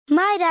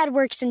My dad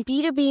works in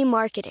B2B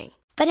marketing,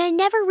 but I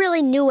never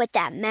really knew what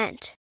that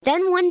meant.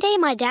 Then one day,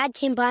 my dad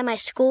came by my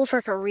school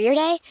for career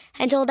day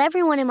and told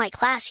everyone in my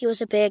class he was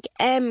a big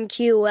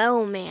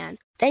MQL man.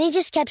 Then he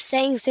just kept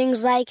saying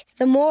things like,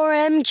 the more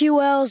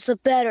MQLs, the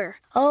better,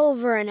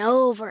 over and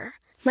over.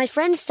 My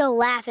friends still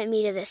laugh at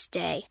me to this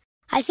day.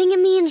 I think it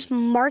means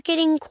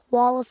marketing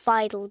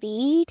qualified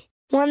lead.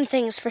 One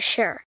thing's for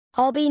sure,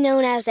 I'll be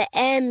known as the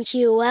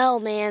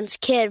MQL man's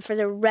kid for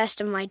the rest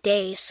of my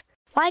days.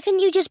 Why couldn't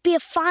you just be a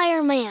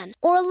fireman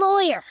or a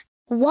lawyer?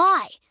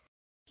 Why?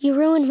 You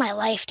ruined my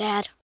life,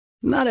 Dad.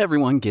 Not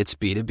everyone gets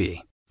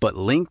B2B, but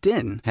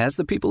LinkedIn has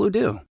the people who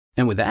do.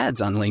 And with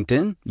ads on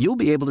LinkedIn, you'll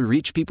be able to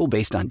reach people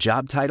based on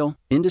job title,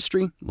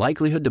 industry,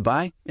 likelihood to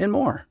buy, and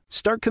more.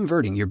 Start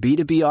converting your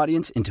B2B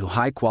audience into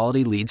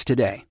high-quality leads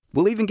today.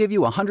 We'll even give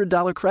you a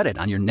 $100 credit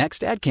on your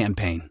next ad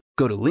campaign.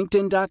 Go to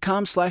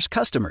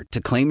linkedin.com/customer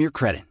to claim your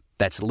credit.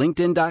 That's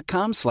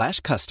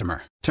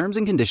linkedin.com/customer. Terms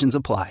and conditions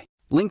apply.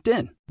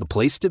 LinkedIn, the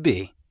place to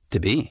be,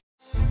 to be.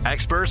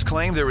 Experts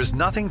claim there is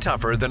nothing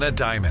tougher than a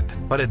diamond.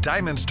 But at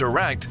Diamonds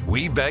Direct,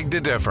 we beg to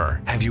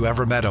differ. Have you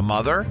ever met a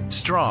mother?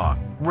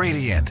 Strong,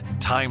 radiant,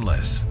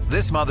 timeless.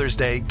 This Mother's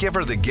Day, give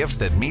her the gift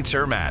that meets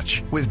her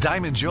match. With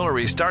diamond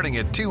jewelry starting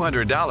at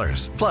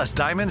 $200. Plus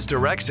Diamonds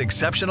Direct's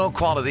exceptional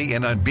quality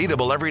and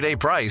unbeatable everyday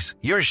price,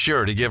 you're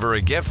sure to give her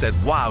a gift that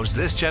wows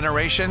this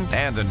generation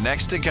and the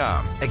next to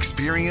come.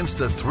 Experience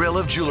the thrill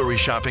of jewelry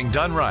shopping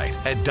done right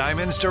at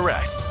Diamonds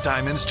Direct.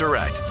 Diamonds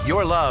Direct.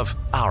 Your love,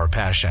 our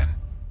passion.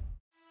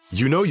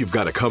 You know you've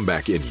got a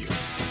comeback in you.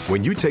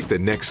 When you take the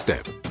next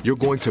step, you're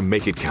going to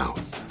make it count.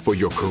 For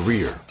your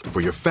career, for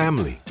your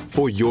family,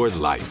 for your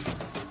life.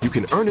 You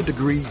can earn a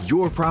degree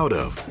you're proud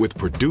of with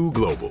Purdue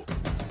Global.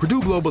 Purdue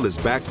Global is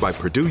backed by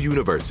Purdue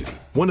University,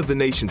 one of the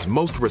nation's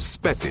most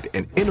respected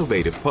and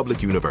innovative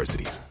public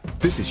universities.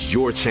 This is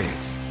your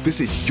chance.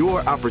 This is your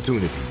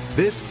opportunity.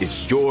 This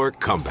is your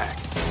comeback.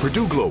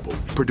 Purdue Global,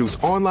 Purdue's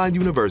online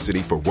university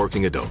for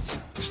working adults.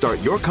 Start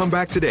your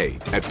comeback today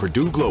at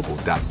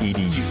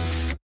purdueglobal.edu.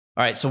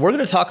 All right, so we're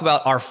going to talk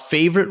about our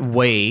favorite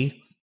way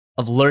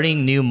of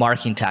learning new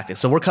marketing tactics.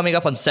 So we're coming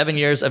up on 7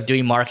 years of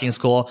doing marketing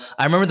school.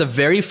 I remember the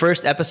very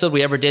first episode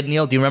we ever did,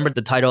 Neil. Do you remember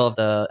the title of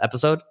the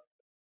episode?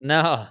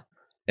 No.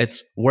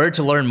 It's Where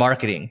to Learn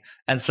Marketing.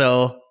 And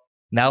so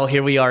now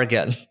here we are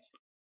again.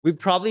 We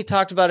probably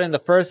talked about it in the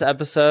first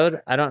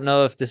episode. I don't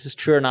know if this is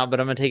true or not, but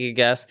I'm going to take a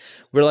guess.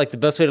 We're like, the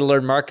best way to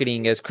learn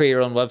marketing is create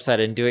your own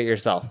website and do it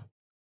yourself.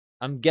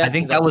 I'm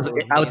guessing. I would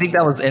think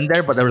that was in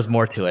there, but there was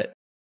more to it.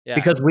 Yeah.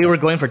 Because we were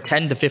going for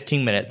 10 to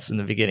 15 minutes in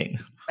the beginning.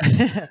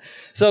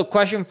 So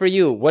question for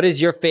you. What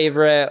is your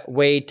favorite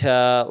way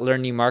to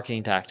learn new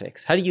marketing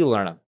tactics? How do you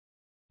learn them?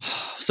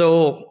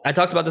 So I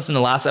talked about this in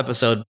the last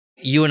episode.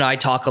 You and I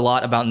talk a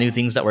lot about new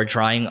things that we're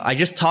trying. I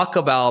just talk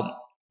about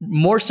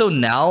more so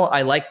now,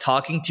 I like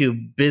talking to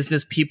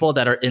business people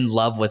that are in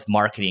love with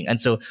marketing. And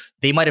so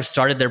they might have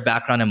started their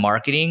background in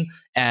marketing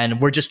and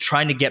we're just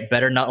trying to get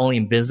better, not only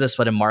in business,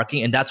 but in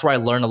marketing. And that's where I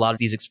learn a lot of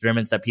these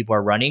experiments that people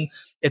are running.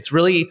 It's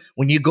really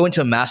when you go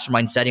into a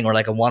mastermind setting or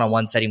like a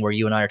one-on-one setting where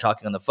you and I are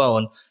talking on the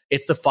phone,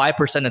 it's the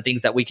 5% of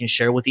things that we can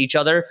share with each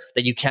other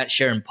that you can't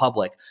share in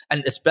public.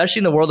 And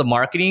especially in the world of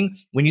marketing,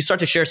 when you start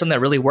to share something that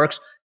really works,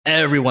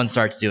 everyone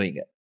starts doing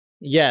it.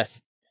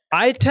 Yes.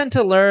 I tend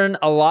to learn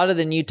a lot of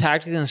the new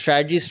tactics and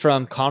strategies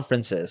from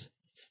conferences.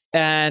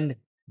 And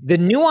the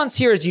nuance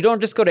here is you don't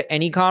just go to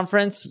any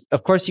conference.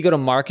 Of course, you go to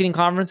marketing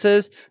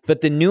conferences, but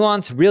the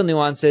real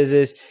nuance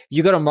is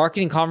you go to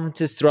marketing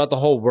conferences throughout the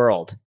whole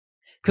world.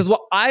 Because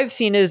what I've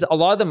seen is a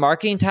lot of the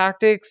marketing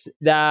tactics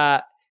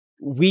that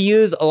we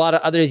use, a lot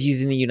of others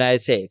use in the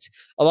United States.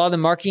 A lot of the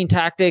marketing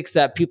tactics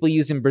that people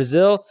use in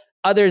Brazil,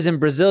 others in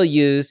Brazil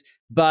use,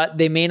 but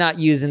they may not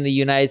use in the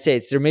United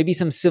States. There may be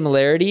some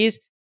similarities.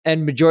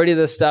 And majority of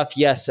the stuff,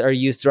 yes, are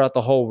used throughout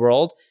the whole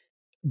world.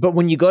 But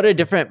when you go to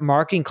different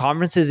marketing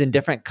conferences in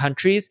different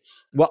countries,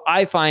 what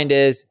I find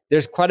is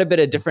there's quite a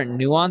bit of different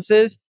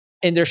nuances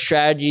in their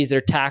strategies,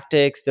 their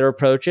tactics, their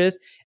approaches.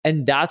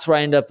 And that's where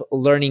I end up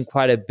learning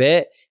quite a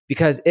bit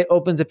because it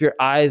opens up your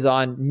eyes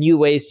on new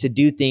ways to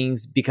do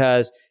things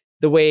because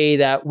the way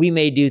that we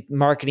may do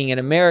marketing in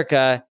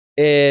America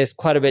is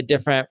quite a bit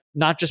different,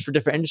 not just for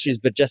different industries,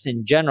 but just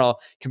in general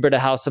compared to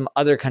how some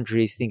other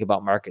countries think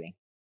about marketing.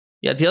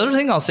 Yeah, the other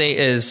thing I'll say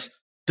is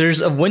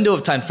there's a window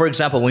of time. For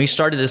example, when we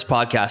started this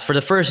podcast, for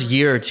the first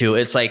year or two,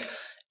 it's like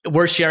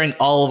we're sharing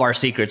all of our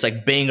secrets,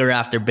 like banger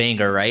after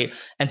banger, right?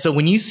 And so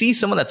when you see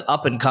someone that's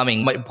up and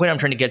coming, my point I'm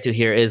trying to get to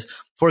here is,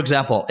 for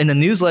example, in the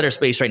newsletter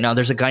space right now,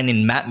 there's a guy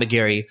named Matt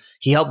McGarry.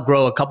 He helped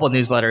grow a couple of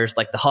newsletters,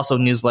 like the Hustle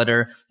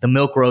newsletter, the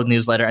Milk Road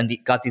newsletter, and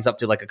got these up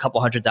to like a couple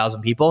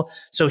 100,000 people.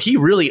 So he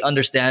really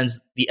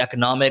understands the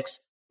economics,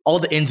 all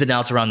the ins and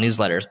outs around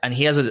newsletters. And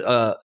he has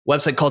a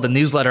website called The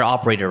Newsletter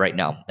Operator right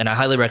now. And I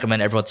highly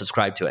recommend everyone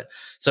subscribe to it.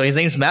 So his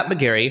name's Matt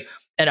McGarry.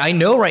 And I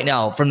know right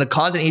now from the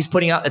content he's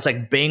putting out, it's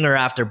like banger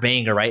after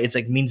banger, right? It's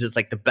like means it's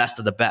like the best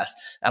of the best.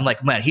 I'm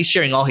like, man, he's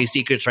sharing all his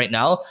secrets right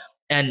now.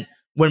 And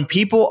when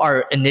people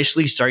are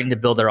initially starting to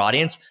build their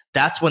audience,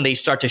 that's when they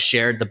start to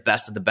share the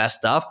best of the best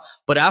stuff.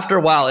 But after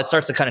a while, it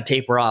starts to kind of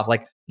taper off.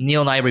 Like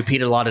Neil and I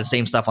repeated a lot of the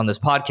same stuff on this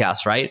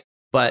podcast, right?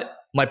 But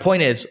my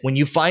point is, when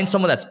you find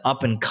someone that's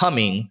up and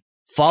coming,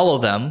 follow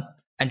them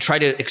and try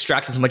to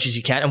extract as much as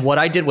you can. And what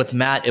I did with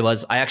Matt, it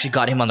was I actually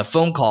got him on the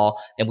phone call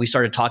and we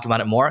started talking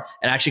about it more,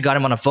 and I actually got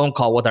him on a phone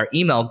call with our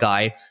email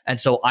guy. And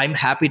so I'm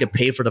happy to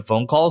pay for the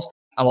phone calls.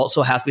 I'm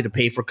also happy to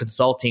pay for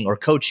consulting or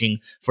coaching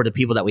for the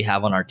people that we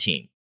have on our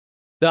team.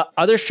 The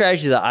other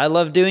strategy that I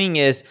love doing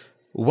is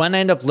when I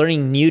end up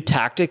learning new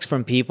tactics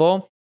from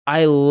people,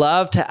 I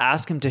love to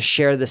ask them to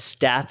share the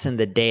stats and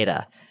the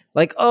data.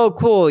 Like, oh,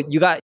 cool,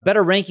 you got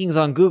better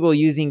rankings on Google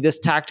using this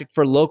tactic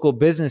for local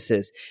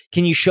businesses.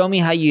 Can you show me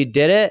how you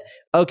did it?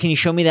 Oh, can you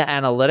show me the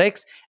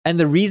analytics? And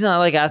the reason I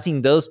like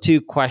asking those two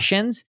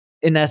questions,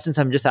 in essence,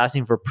 I'm just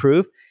asking for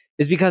proof,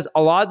 is because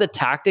a lot of the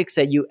tactics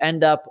that you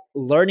end up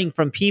learning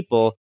from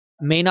people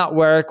may not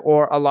work,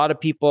 or a lot of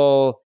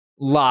people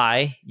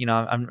lie. You know,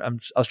 I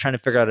was trying to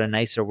figure out a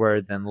nicer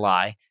word than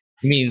lie.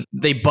 You mean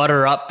they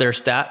butter up their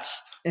stats?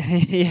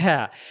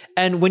 Yeah.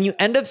 And when you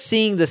end up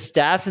seeing the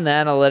stats and the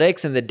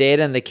analytics and the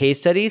data and the case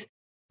studies,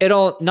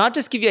 it'll not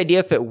just give you an idea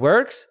if it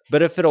works,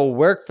 but if it'll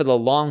work for the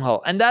long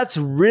haul. And that's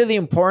really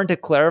important to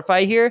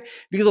clarify here,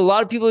 because a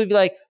lot of people would be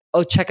like,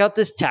 oh, check out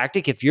this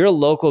tactic. If you're a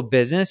local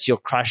business, you'll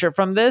crush it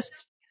from this.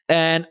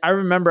 And I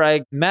remember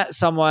I met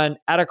someone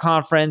at a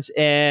conference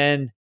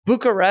in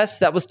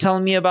Bucharest that was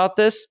telling me about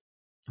this.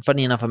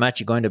 Funny enough, I'm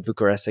actually going to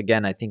Bucharest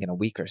again, I think in a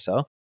week or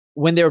so.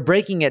 When they were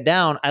breaking it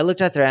down, I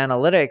looked at their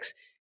analytics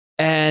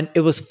and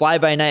it was fly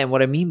by night. And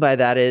what I mean by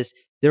that is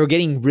they were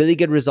getting really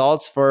good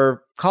results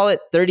for, call it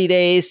 30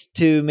 days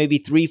to maybe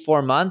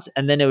 3-4 months.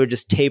 And then it would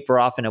just taper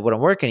off and it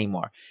wouldn't work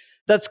anymore.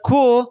 That's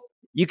cool.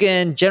 You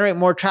can generate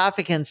more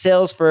traffic and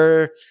sales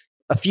for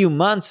a few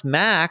months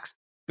max,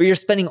 but you're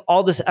spending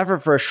all this effort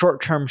for a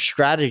short-term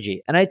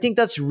strategy. And I think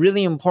that's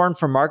really important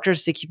for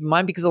marketers to keep in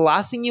mind, because the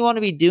last thing you want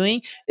to be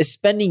doing is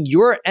spending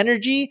your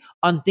energy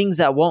on things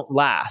that won't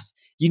last.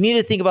 You need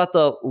to think about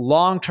the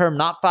long-term,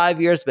 not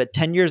 5 years, but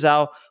 10 years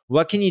out.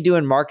 What can you do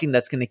in marketing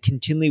that's going to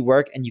continually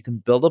work and you can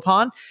build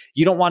upon?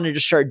 You don't want to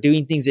just start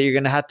doing things that you're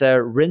going to have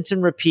to rinse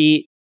and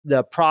repeat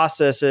the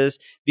processes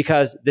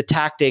because the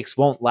tactics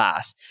won't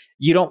last.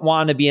 You don't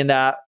want to be in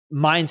that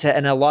mindset,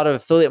 and a lot of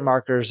affiliate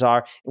marketers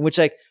are, in which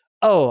like,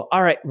 oh,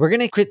 all right, we're going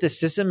to create this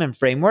system and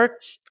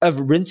framework of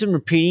rinse and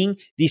repeating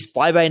these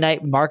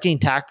fly-by-night marketing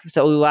tactics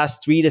that will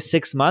last 3 to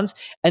 6 months,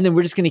 and then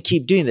we're just going to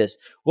keep doing this.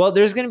 Well,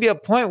 there's going to be a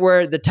point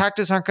where the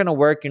tactics aren't going to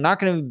work. You're not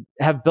going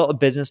to have built a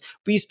business,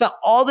 but you spent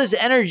all this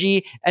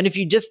energy, and if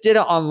you just did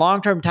it on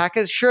long-term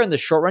tactics, sure, in the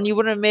short run, you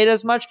wouldn't have made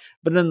as much,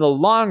 but in the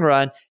long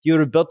run, you would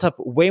have built up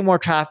way more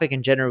traffic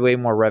and generated way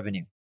more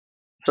revenue.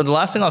 So the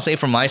last thing I'll say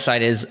from my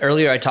side is,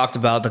 earlier I talked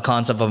about the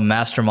concept of a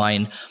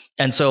mastermind.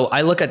 And so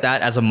I look at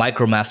that as a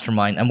micro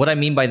mastermind. And what I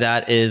mean by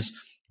that is,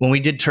 when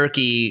we did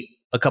Turkey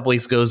a couple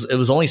weeks ago, it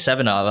was only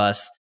 7 of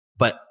us,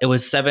 but it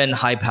was 7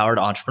 high-powered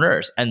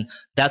entrepreneurs. And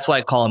that's why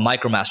I call it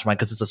micro mastermind,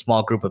 because it's a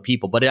small group of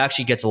people, but it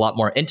actually gets a lot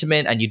more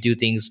intimate and you do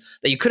things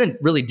that you couldn't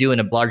really do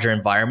in a larger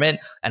environment,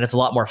 and it's a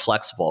lot more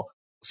flexible.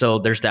 So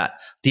there's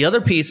that. The other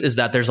piece is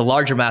that there's a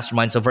larger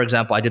mastermind. So for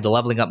example, I did the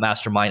Leveling Up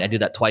Mastermind. I do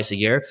that twice a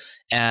year,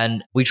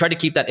 and we try to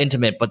keep that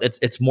intimate, but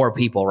it's more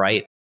people,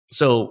 right?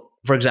 So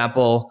for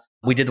example,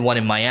 we did the one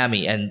in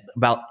Miami, and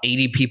about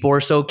 80 people or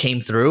so came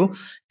through,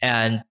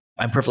 and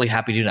I'm perfectly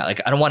happy doing that.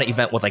 Like, I don't want an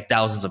event with like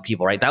thousands of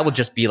people, right? That would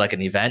just be like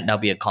an event. That'll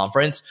be a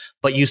conference,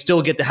 but you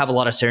still get to have a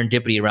lot of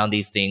serendipity around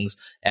these things.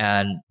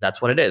 And that's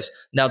what it is.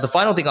 Now, the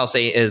final thing I'll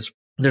say is,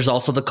 there's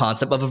also the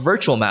concept of a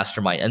virtual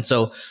mastermind. And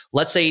so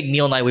let's say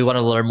Neil and I, we want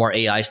to learn more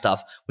AI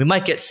stuff. We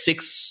might get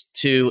 6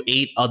 to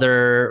 8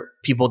 other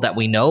people that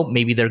we know.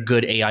 Maybe they're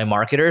good AI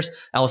marketers.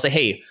 And we'll say,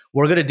 hey,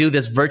 we're going to do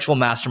this virtual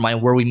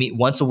mastermind where we meet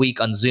once a week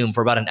on Zoom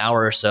for about an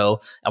hour or so.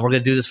 And we're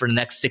going to do this for the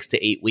next 6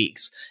 to 8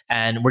 weeks.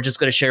 And we're just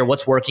going to share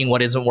what's working,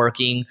 what isn't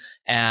working.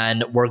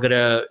 And we're going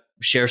to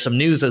share some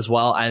news as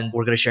well. And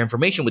we're going to share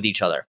information with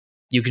each other.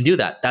 You can do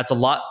that. That's a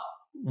lot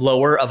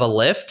lower of a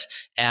lift,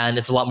 and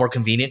it's a lot more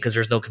convenient because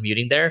there's no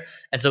commuting there.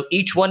 And so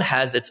each one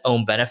has its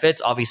own benefits.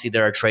 Obviously,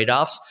 there are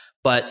trade-offs,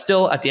 but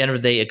still, at the end of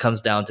the day, it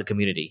comes down to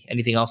community.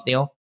 Anything else,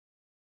 Neil?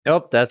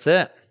 Nope, that's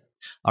it.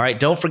 All right.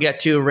 Don't forget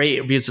to rate,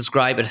 review,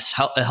 subscribe. It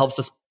helps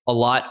us a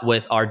lot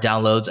with our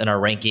downloads and our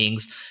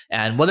rankings.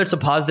 And whether it's a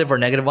positive or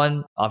negative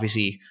one,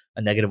 obviously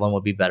a negative one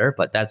would be better.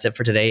 But that's it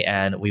for today,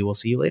 and we will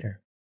see you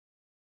later.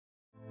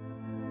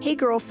 Hey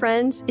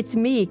girlfriends, it's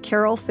me,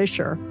 Carol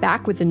Fisher,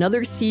 back with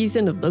another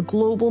season of the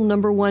global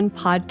 #1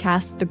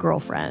 podcast, The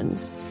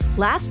Girlfriends.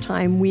 Last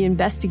time, we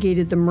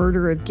investigated the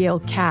murder of Gail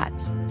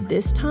Katz.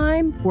 This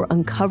time, we're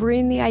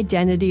uncovering the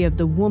identity of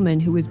the woman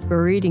who was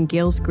buried in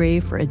Gail's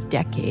grave for a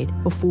decade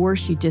before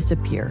she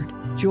disappeared.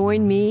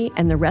 Join me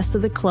and the rest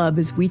of the club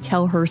as we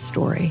tell her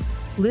story.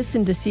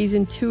 Listen to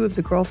Season 2 of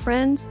The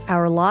Girlfriends,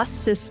 Our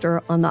Lost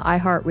Sister, on the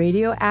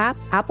iHeartRadio app,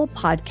 Apple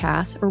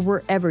Podcasts, or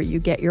wherever you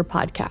get your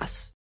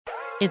podcasts.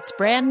 It's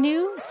brand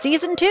new,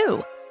 Season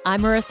 2.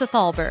 I'm Marissa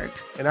Thalberg.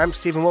 And I'm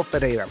Stephen Wolf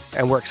Bedeta,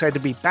 and we're excited to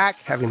be back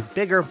having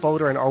bigger,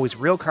 bolder, and always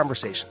real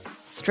conversations.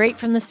 Straight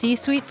from the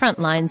C-suite front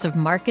lines of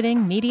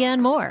marketing, media,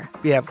 and more.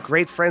 We have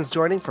great friends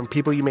joining from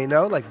people you may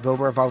know, like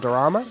Wilmer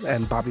Valderrama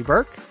and Bobby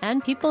Burke.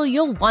 And people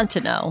you'll want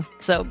to know.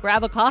 So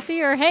grab a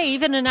coffee or, hey,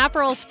 even an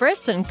Aperol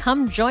Spritz and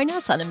come join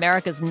us on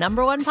America's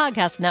 #1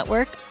 podcast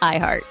network,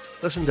 iHeart.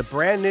 Listen to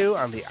Brand New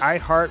on the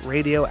iHeart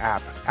Radio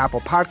app,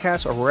 Apple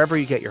Podcasts, or wherever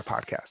you get your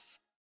podcasts.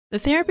 The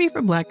Therapy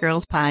for Black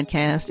Girls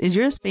podcast is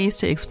your space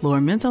to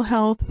explore mental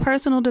health,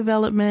 personal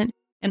development,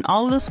 and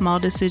all of the small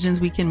decisions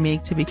we can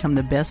make to become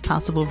the best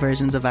possible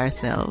versions of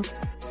ourselves.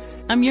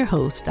 I'm your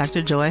host,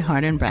 Dr. Joy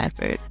Harden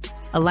Bradford,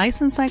 a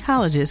licensed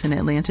psychologist in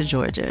Atlanta,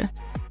 Georgia,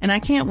 and I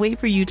can't wait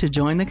for you to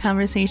join the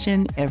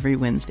conversation every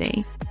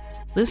Wednesday.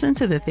 Listen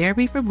to the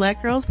Therapy for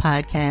Black Girls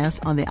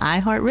podcast on the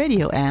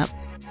iHeartRadio app,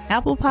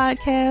 Apple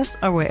Podcasts,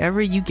 or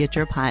wherever you get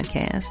your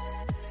podcasts.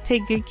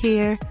 Take good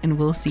care, and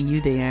we'll see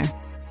you there.